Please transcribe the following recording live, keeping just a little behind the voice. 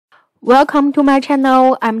Welcome to my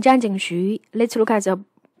channel. I'm Zhangjing Xu. Let's look at the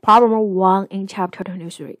problem 1 in chapter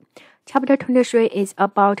 23. Chapter 23 is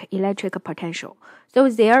about electric potential. So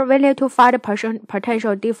there we need to find the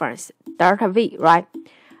potential difference, delta V, right?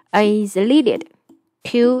 Is needed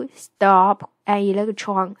to stop an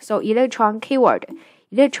electron. So electron keyword.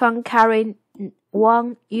 Electron carrying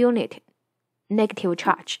 1 unit negative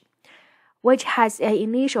charge, which has an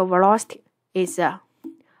initial velocity is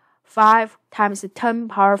 5 times 10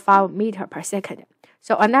 power 5 meter per second.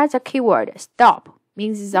 So another keyword, stop,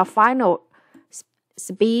 means the final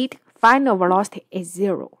speed, final velocity is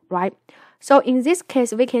 0, right? So in this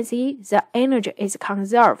case, we can see the energy is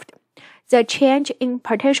conserved. The change in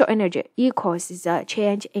potential energy equals the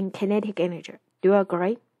change in kinetic energy. Do you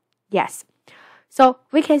agree? Yes. So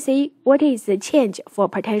we can see what is the change for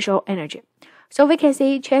potential energy. So we can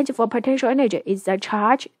see change for potential energy is the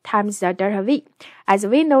charge times the delta V. As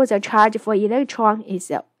we know, the charge for electron is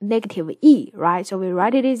negative E, right? So we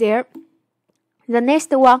write it there. The next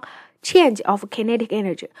one, change of kinetic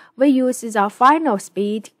energy. We use the final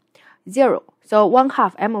speed 0. So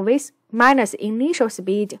 1/2 mv minus initial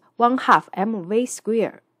speed 1/2 mv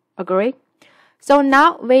squared. Agree? So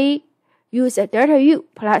now we use delta U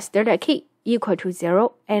plus delta K equal to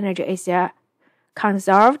 0. Energy is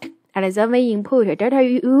conserved. And then we input delta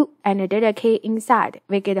U and delta K inside.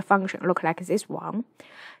 We get a function look like this one.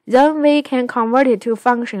 Then we can convert it to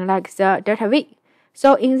function like the delta V.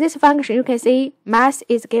 So in this function, you can see mass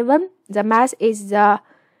is given. The mass is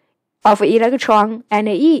of electron, and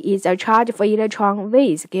E is the charge for electron.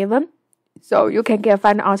 V is given. So you can get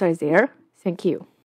final answer there. Thank you.